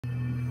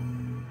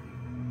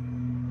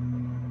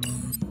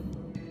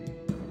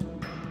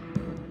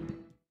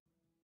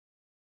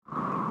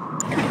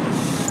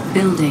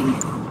Building.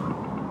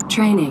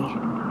 Training.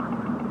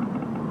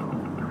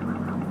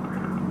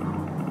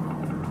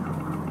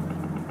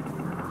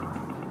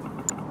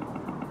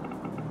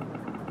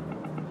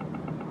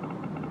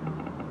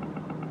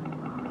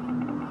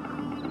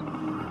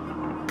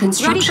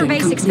 Construction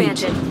ready for base complete.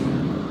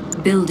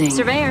 expansion. Building.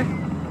 Surveyor.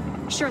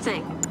 Sure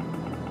thing.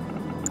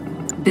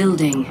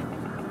 Building.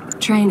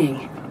 Training.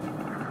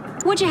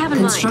 What'd you have in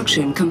mind?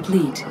 Construction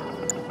complete.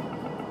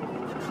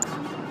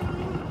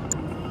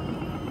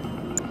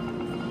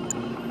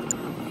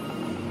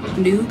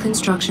 New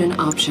construction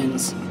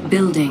options.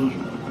 Building.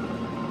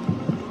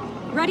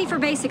 Ready for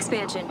base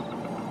expansion.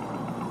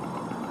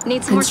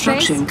 Need some more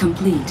space? Construction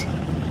complete.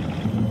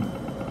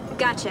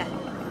 Gotcha.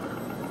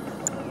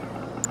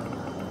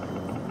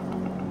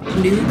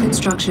 New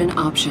construction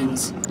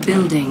options.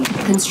 Building.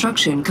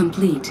 Construction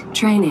complete.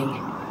 Training.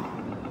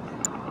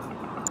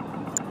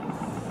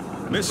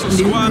 Missile New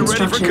squad ready for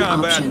construction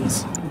combat.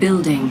 options.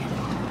 Building.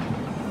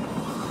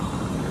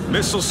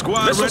 Missile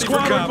squad ready for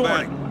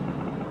combat. reporting.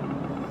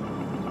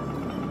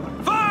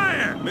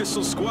 Fire!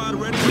 Missile squad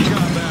ready for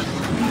combat.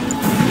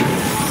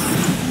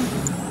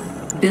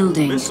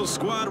 Building. Missile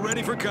squad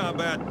ready for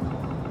combat.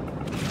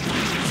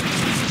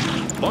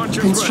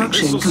 Launchers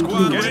Construction ready. Missile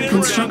squad complete. ready for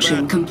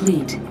Construction combat.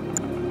 complete.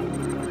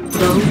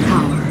 Low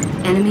power.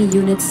 Enemy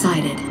unit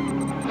sighted.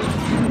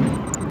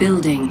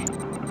 Building.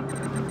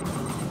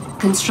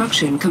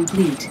 Construction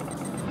complete.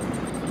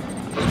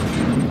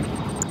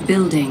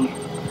 Building.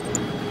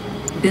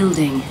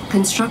 Building.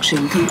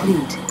 Construction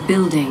complete.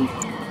 Building.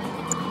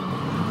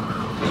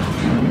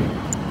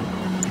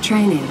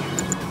 Training.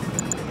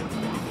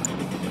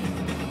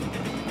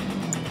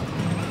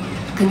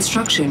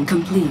 Construction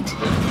complete.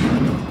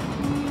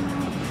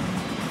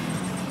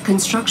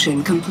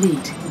 Construction complete.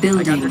 I got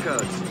Building. your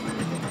codes.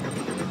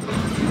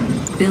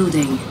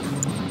 Building.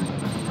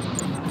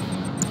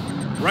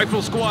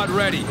 Rifle squad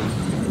ready.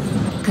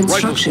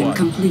 Construction squad.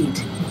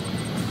 complete.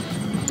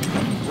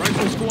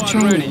 Rifle squad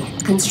Training. ready.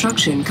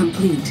 Construction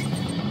complete.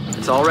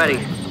 It's all ready.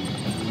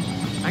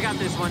 I got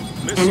this one.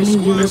 Missile Enemy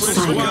squad unit ready.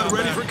 sighted. Squad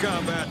ready for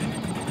combat.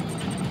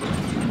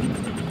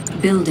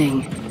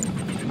 Building.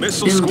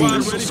 Missile Building.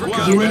 squad ready for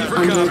combat. Unit Ready for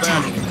under combat.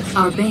 attack.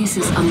 Our base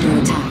is under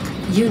attack.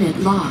 Unit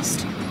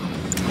lost.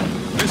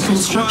 Missile squad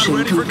Construction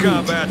ready for complete.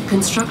 combat.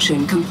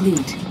 Construction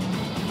complete.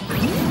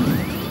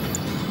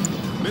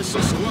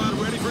 Missile squad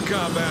ready for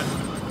combat.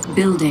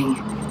 Building.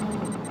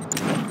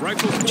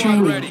 Rifle squad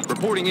Training. ready.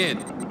 Reporting in.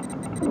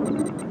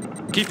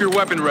 Keep your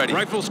weapon ready.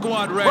 Rifle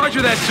squad ready.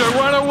 Roger that, sir.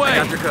 Right away. I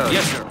got your code.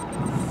 Yes, sir.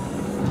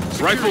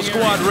 Rifle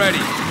squad ready.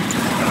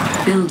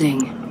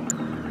 Building.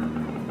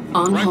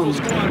 On Rifle hold.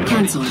 squad ready.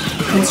 Cancel.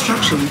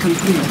 Construction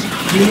complete.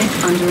 Unit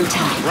under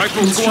attack.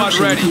 Rifle squad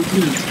Construction ready.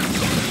 complete.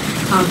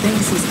 Our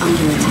base is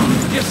under attack.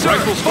 Yes, sir.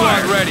 Rifle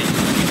squad ready.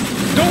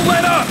 Don't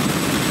let up.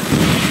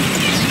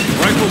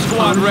 Rifle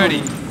squad On ready.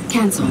 hold.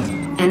 Cancel.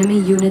 Enemy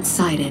unit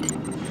sighted.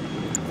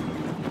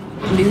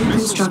 New Missile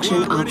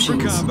construction squad ready for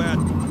options. combat.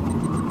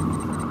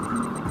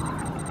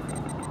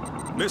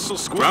 Missile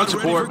squad Ground ready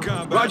support. for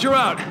combat. Roger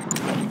out.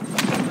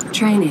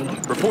 Training.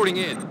 Reporting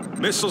in.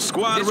 Missile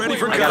squad This ready way,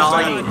 for right. I got all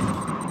I combat. need.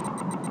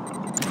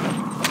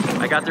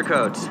 I got their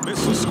codes.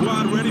 Missile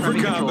squad ready for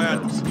Prepping control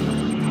combat. codes.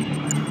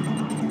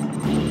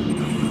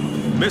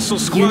 Missile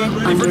squad Unit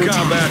ready under for attack.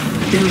 combat.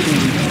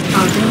 Building.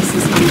 Our base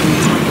is under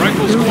attack.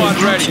 Rifle Building squad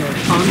ready. captured.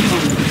 On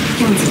hold.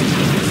 Cancel.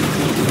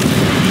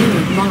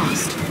 Unit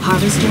lost.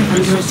 Harvester under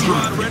Missile attack.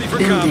 squad ready for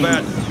Building.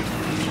 combat.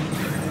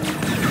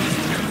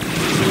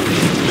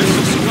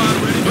 Missile squad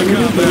ready for Enemy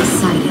base combat.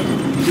 sighted.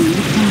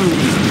 Unit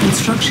promoted.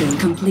 Construction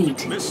complete.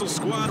 Missile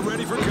squad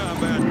ready for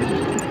combat.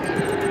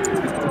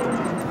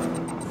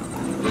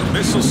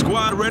 Missile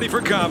squad ready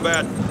for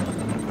combat.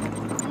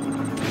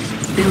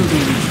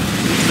 Building.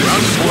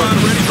 Missile squad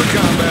ready for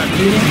combat.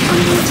 Unit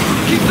under attack.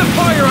 Keep the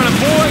fire on 'em,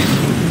 boys.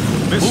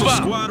 Missile Move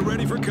out. squad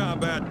ready for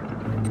combat.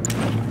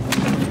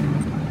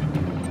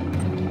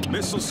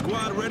 Missile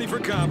squad ready for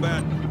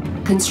combat.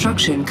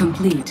 Construction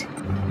complete.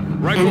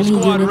 Rifle Enemy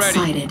squad unit ready.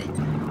 sighted.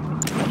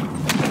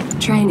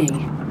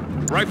 Training.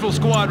 Rifle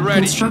squad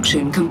ready.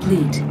 Construction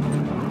complete.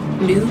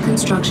 New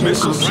construction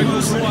Missile squad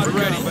options. ready for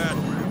ready. combat.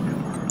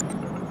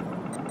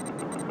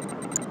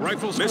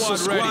 Rifle Missile squad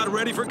squad ready.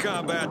 ready for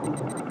combat.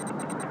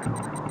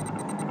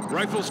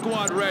 Rifle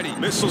squad ready.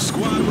 Missile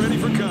squad ready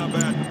for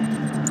combat.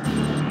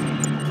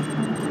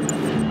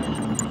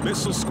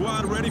 Missile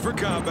squad ready for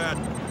combat.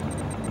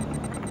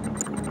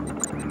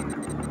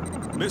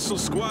 Missile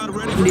squad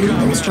ready for New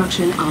combat.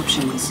 construction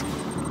options. Missile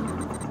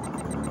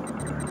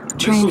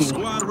Training.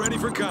 squad ready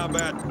for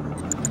combat.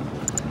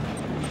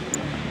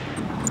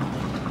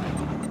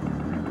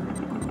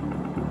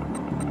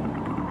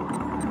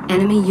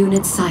 Enemy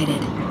unit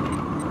sighted.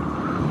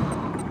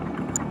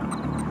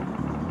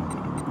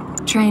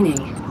 Training.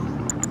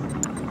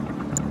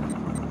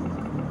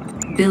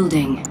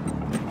 Building.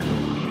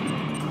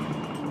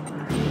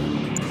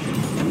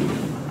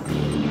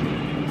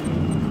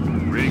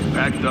 Rig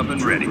packed up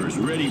and ready. Troopers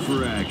ready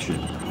for action.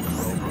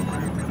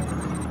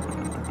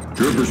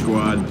 Trooper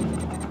squad,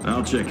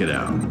 I'll check it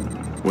out.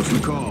 What's the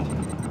call?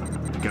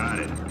 Got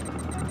it.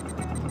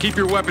 Keep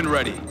your weapon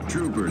ready.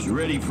 Troopers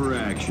ready for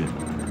action.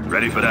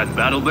 Ready for that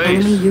battle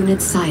Enemy base?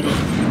 unit sighted.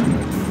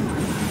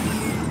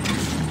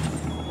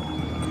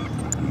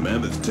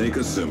 Mammoth tank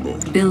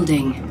assembled.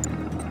 Building.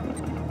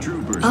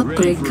 Troopers Upgrade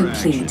ready for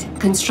complete. action.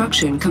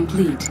 Construction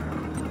complete.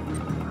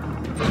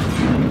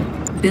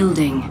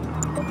 Building.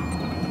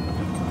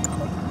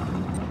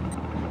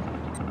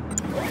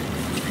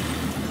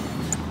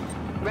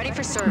 Ready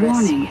for service.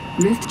 Warning.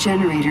 Rift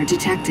generator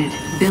detected.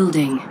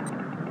 Building.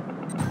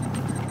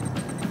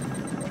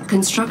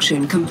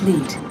 Construction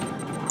complete.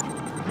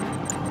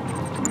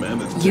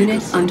 Mammoth tank Unit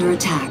assembled. under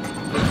attack.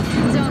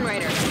 Zone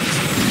Raider.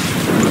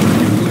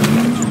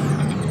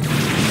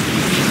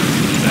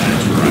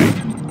 That's right.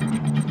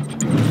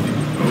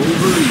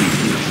 Over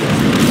easy.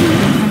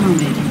 Unit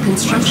promoted.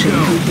 Construction Let's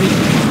go.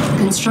 complete.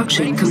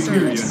 Construction Ready for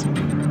complete. service.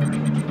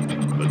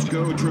 Let's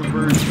go,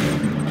 troopers.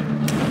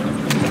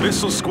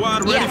 Missile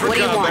squad ready Yeah, for what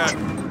do you combat.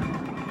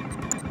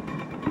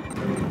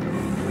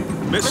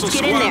 Missile Let's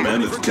get in squad there.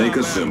 ready for Tank combat.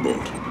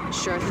 assembled.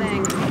 Sure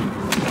thing.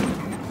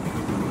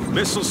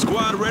 Missile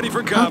squad ready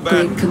for combat.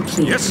 Upgrade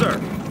complete. Yes, sir.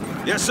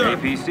 Yes, sir.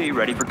 APC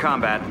ready for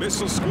combat.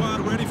 Missile squad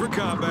ready for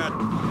combat.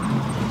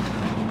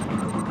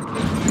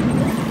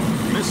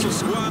 Missile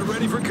squad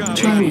ready for combat.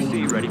 Training.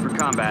 APC ready for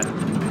combat.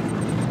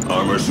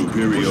 Armor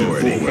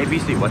superiority.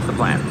 APC, what's the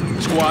plan?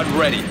 Squad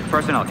ready.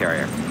 Personnel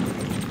carrier.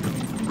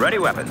 Ready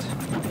weapons.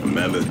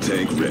 Mammoth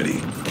tank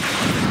ready.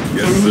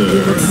 Yes, Enemy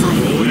unit sir.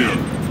 sighted.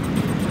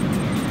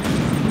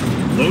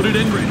 Loaded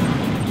and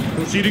ready.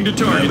 Proceeding to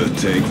target. Mammoth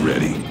tank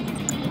ready.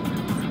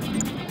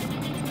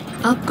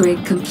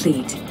 Upgrade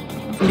complete.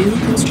 New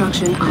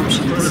construction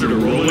options. Predator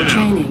rolling out.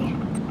 Training.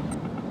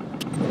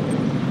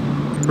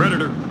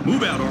 Predator,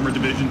 move out, Armor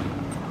Division.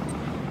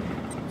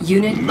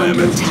 Unit under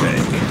Mammoth attack.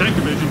 tank. Tank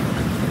Division.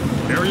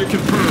 Area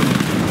confirmed.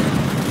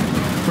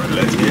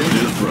 Let's get to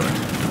the front.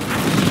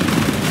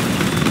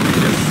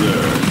 Yes, sir.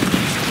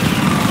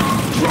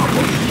 Drop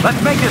 'em.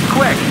 Let's make this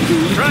quick.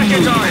 Track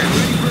your targets.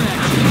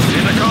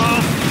 In the call.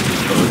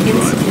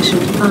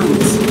 Insufficient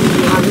funds.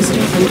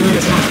 Harvester under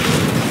attack.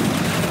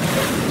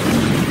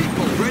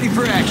 Ready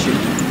for action.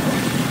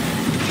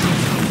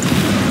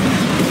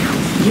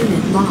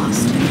 Unit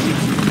lost.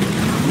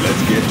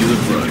 Let's get to the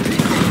front.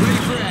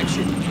 Ready for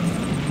action.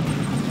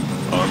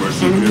 Armor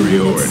Enemy unit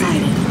superiority.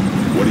 sighted.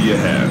 What do you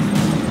have?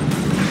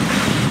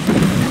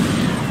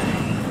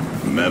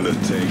 Mammoth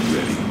tank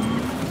ready.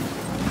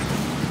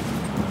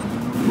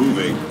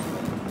 Moving.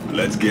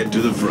 Let's get to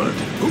the front.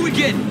 Who we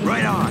getting?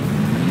 Right on.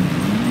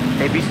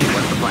 APC,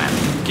 what's the plan?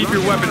 Keep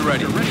your weapon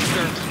ready.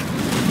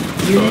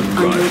 Unit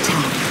under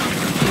attack.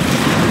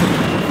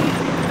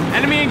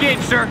 Enemy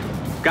engaged, sir.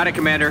 Got it,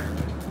 Commander.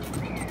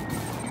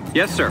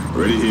 Yes, sir.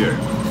 Ready here.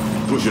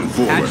 Pushing Hatch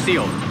forward.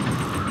 sealed.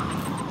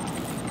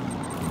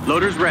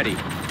 Loaders ready.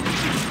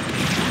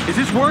 Is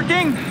this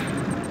working?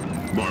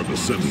 Marvel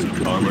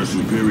 7. Armor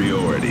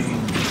superiority.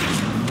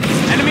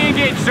 Enemy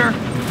engaged, sir.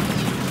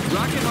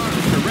 Rocket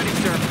harvester ready,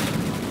 sir.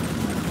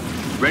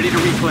 Ready to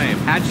reclaim.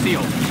 Hatch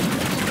sealed.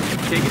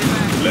 Taking it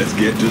back. Let's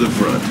get to the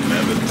front.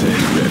 Mammoth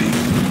tank ready.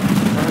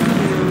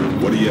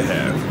 What do you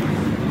have?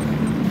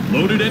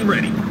 Loaded and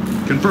ready.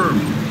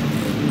 Confirmed.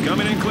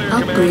 Coming in clear,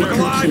 Upgrade Commander.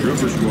 complete.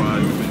 Trooper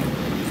squad.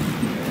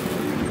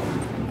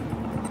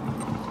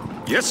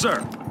 Yes, sir.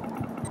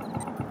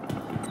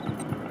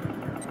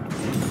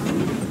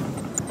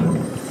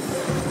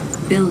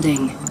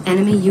 Building.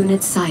 Enemy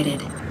unit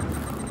sighted.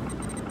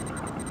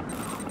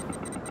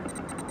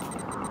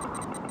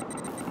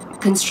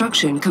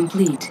 Construction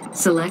complete.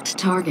 Select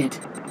target.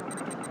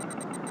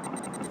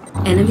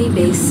 Enemy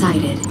base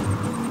sighted.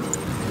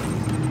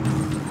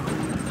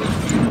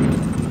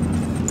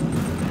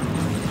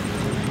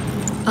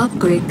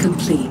 Upgrade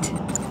complete.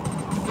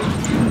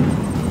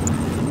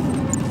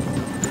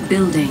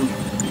 Building.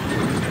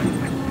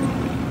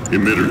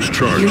 Emitters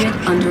charged. Unit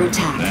under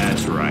attack.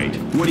 That's right.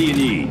 What do you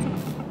need?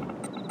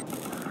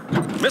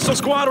 Missile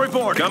squad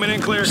report. Coming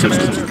in clear,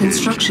 Commander.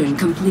 Construction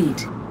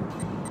complete.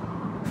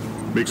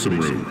 Make some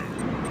room.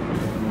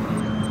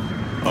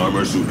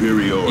 Armor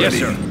superiority. Yes,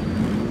 sir.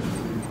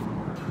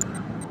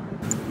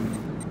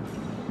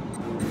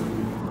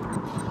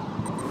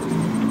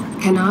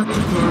 Cannot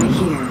deploy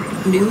here.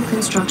 New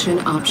construction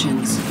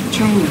options.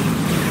 Training.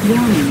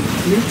 Warning.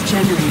 Rift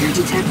generator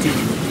detected.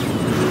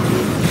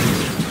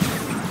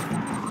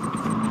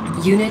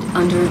 Unit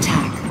under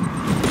attack.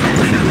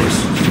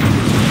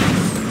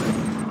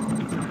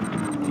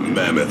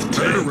 Mammoth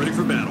Predator tank. ready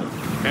for battle.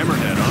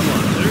 Hammerhead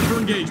online. Clear for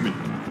engagement.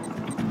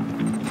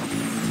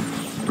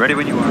 Ready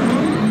when you are.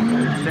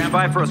 Stand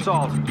by for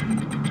assault.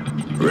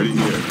 Ready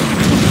here.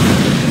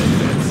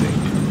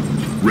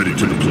 Ready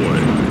to deploy.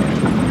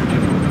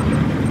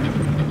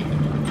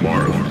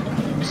 Mark.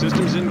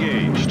 Systems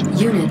engaged.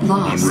 Unit En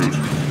lost. route.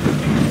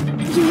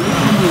 Unit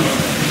promoted.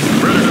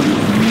 Predator.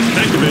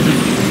 Tank Division.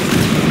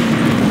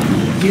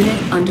 Unit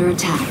under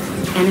attack.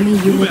 Enemy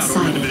Move unit out, Armor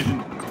sighted. Division.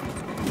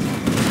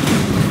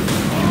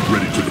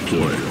 Ready to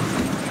deploy.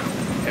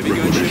 Heavy gun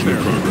Reclamation in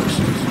progress.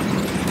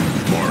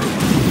 Mark.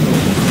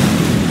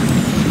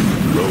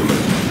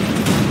 Rolling.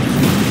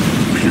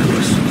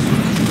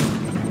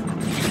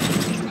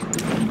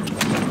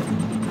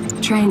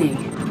 Training.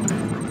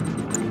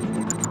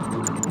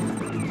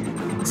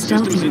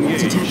 Stealth Systems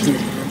unit engaged.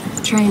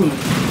 detected. Training.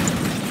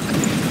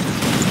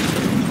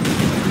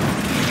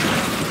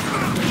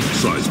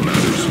 Size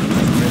matters.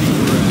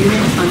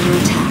 Unit under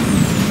attack.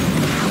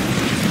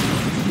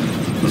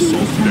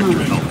 Assault promoted.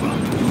 vector alpha.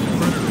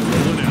 Predator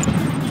rolling out.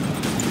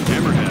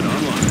 Hammerhead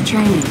online.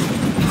 Training.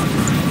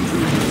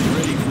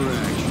 Ready for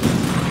action.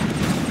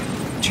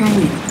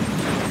 Training.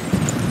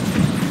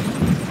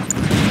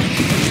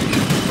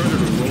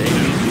 Predator rolling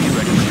out.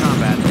 Ready for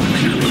combat.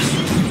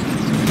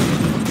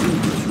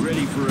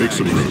 Ready for Make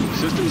some action. room.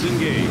 Systems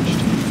engaged.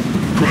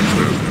 Crunch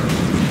them.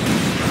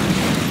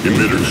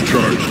 Emitters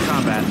charged.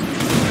 Combat.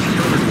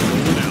 Predator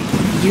rolling out.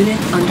 Unit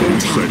under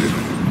attack. Sighted.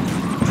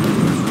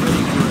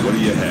 What do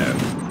you have?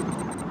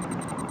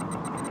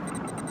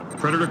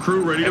 Predator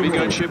crew ready Heavy to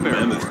roll. gunship air.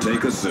 Mammoth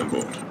tank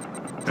assembled.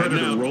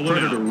 Predator rolling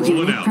Predator out. rolling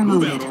Unit out.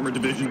 promoted. Move out, Armor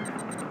Division.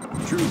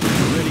 Troopers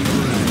ready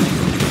for action.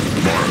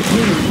 Mars.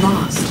 Unit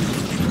lost.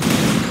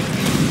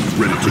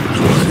 Ready to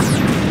deploy.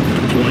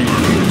 Deploying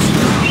armaments.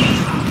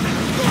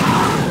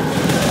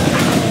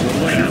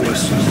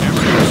 Fearless.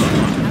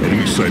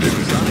 Enemy sighted.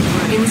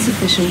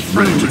 Insufficient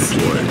Ready to funds.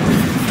 deploy.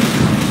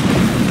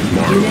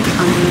 Unit Mars.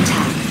 under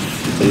attack.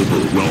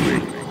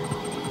 Overwhelming.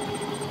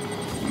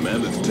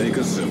 Mammoth tank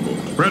assembled.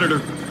 Predator,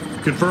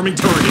 confirming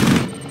target.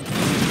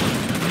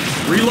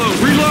 Reload,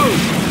 reload!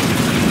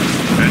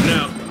 And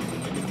now.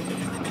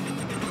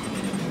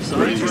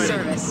 Ready for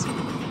service.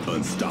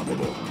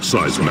 Unstoppable.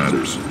 Size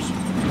matters.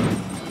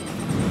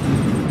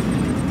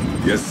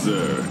 Yes,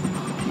 sir.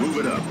 Move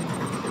it up.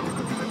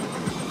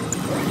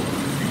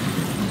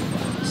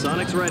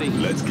 Sonic's ready.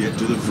 Let's get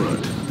to the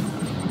front.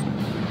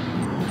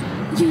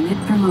 Unit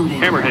promoted.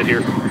 Hammerhead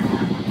here.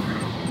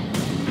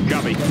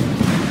 Copy.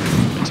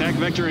 Attack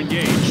vector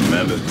engaged.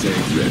 Mammoth tank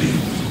ready.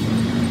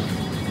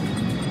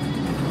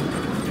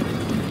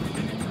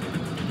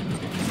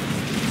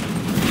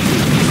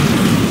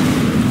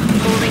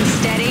 Holding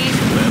steady.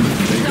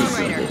 Mammoth tank Zone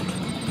Raider. assembled.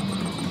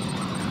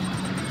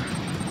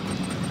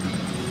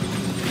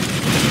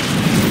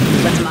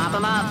 Let's mop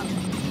them up.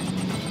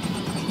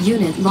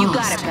 Unit lost.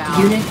 got it,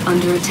 pal. Unit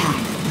under attack.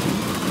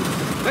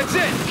 That's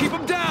it! Keep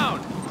them down!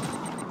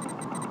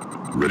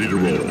 Ready to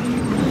roll.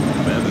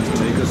 Mammoth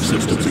tank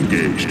assembled. Systems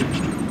engaged.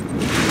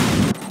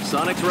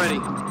 Sonic's ready.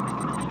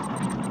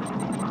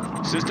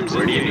 Systems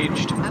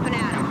engaged. Up and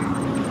at 'em.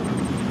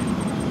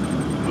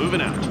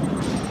 Moving out.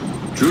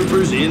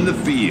 Troopers in the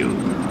field.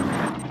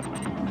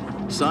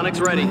 Sonic's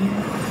ready.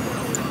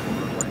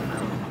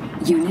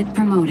 Unit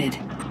promoted.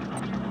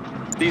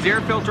 These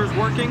air filters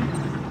working?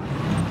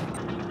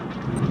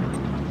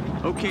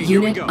 Okay, here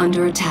we Unit go.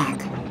 under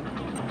attack.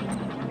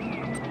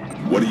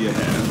 What do you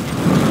have?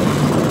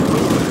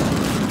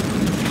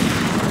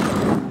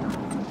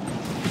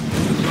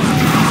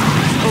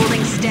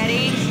 Holding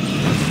steady.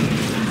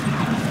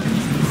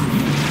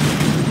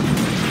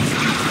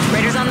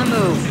 Raiders on the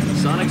move.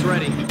 Sonic's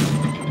ready.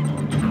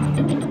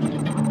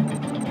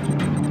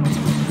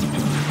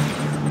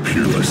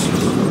 Fearless.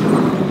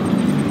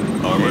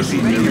 Armor Ready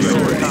for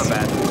reloaded.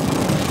 combat.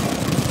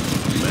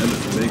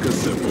 Mammoth tank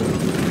assembled.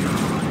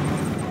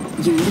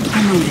 Unit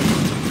promoted.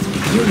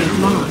 Unit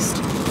lost.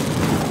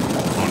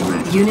 En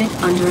route. Unit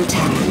under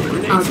attack.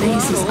 Our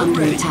base is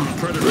under attack.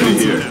 Predator Ready rolling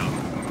here.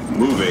 out.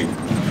 Moving.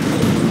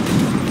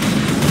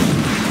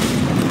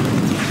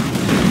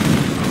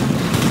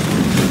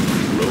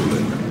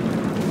 Rolling.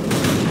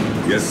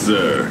 Yes,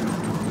 sir.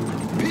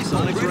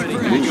 Sonic's ready.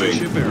 Moving.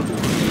 Gunship air.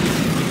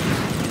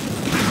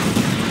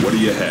 What do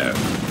you have?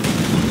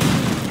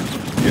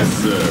 Yes,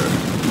 sir.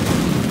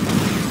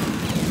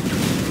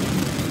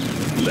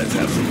 Let's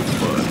have some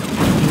fun.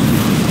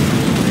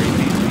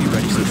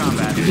 Ready for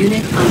combat.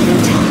 Unit under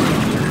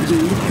attack.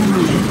 Unit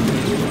promoted.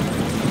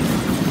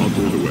 I'll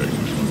go the way.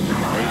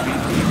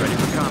 Ready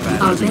for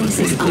combat. Our base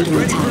is under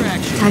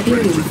attack.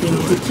 Tiberium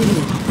field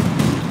depleted.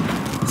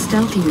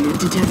 Stealth unit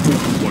detected.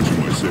 Watch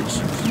my six.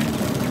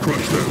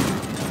 Crunch them.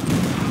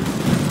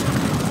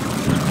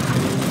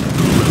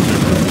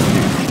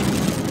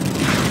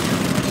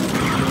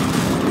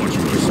 Watch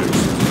my six.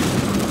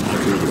 I'll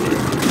clear the way.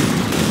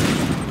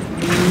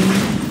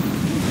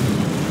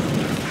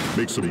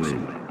 Make some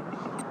room.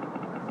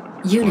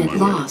 Unit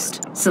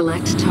lost.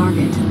 Select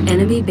target.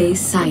 Enemy base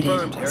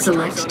sighted.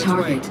 Select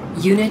target.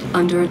 Unit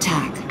under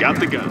attack. Got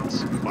the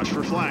guns. Watch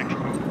for flak.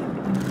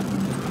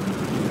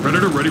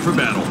 Predator ready for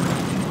battle.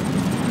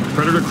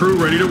 Predator crew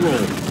ready to roll.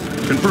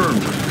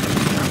 Confirmed.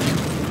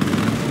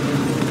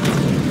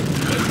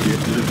 Let's get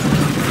to the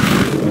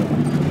front.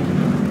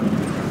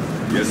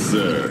 Yes,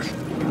 sir.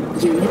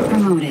 Unit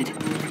promoted.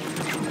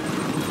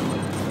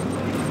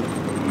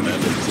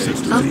 Mammoth tank.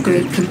 Systems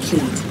Upgrade engaged.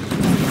 complete.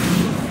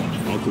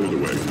 I'll clear the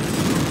way.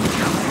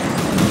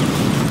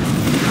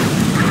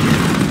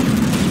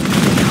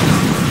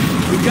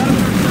 We got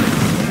him.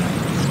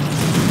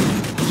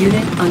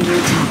 Unit under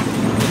attack.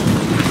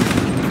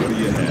 What do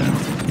you have?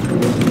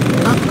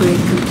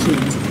 Upgrade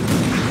complete.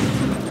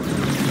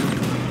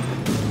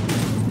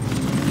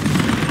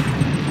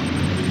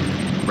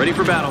 Ready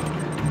for battle.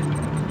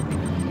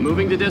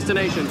 Moving to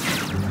destination.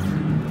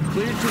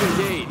 Cleared to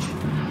engage.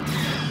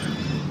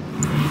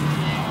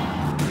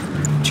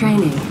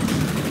 Training.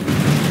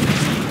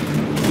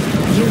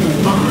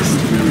 Unit lost.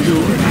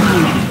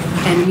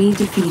 Enemy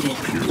defeated.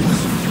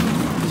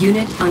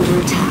 Unit under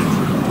attack.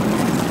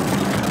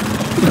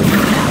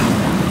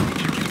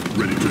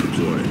 Ready to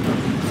deploy.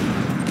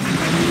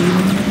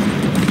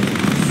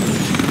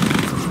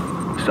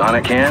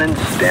 Sonic cannon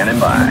standing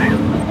by.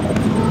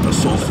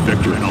 Assault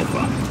Vector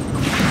Alpha.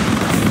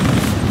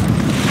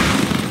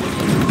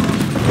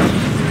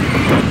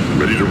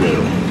 Ready to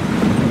roll.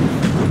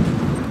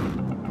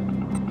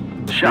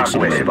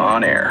 Shockwave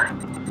on air.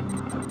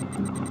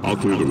 I'll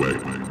clear the way.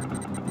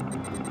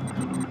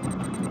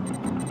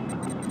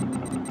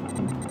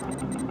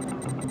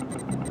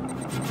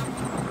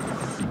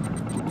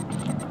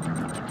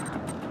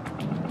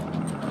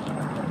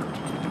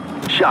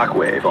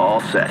 Shockwave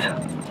all set.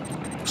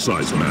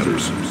 Size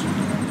matters.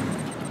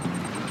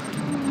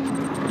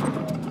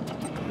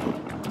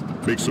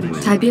 Make some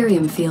room.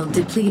 Tiberium field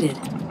depleted.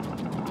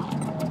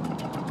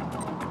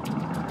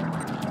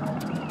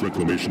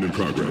 Reclamation in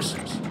progress.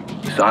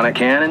 Sonic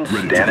cannon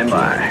standing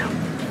by.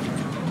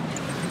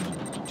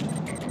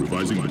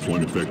 Revising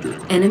deployment vector.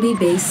 Enemy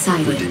base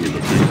sighted. Bringing in the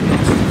big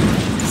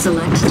guns.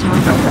 Select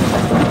target.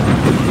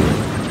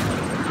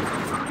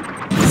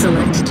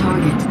 Select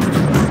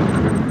target.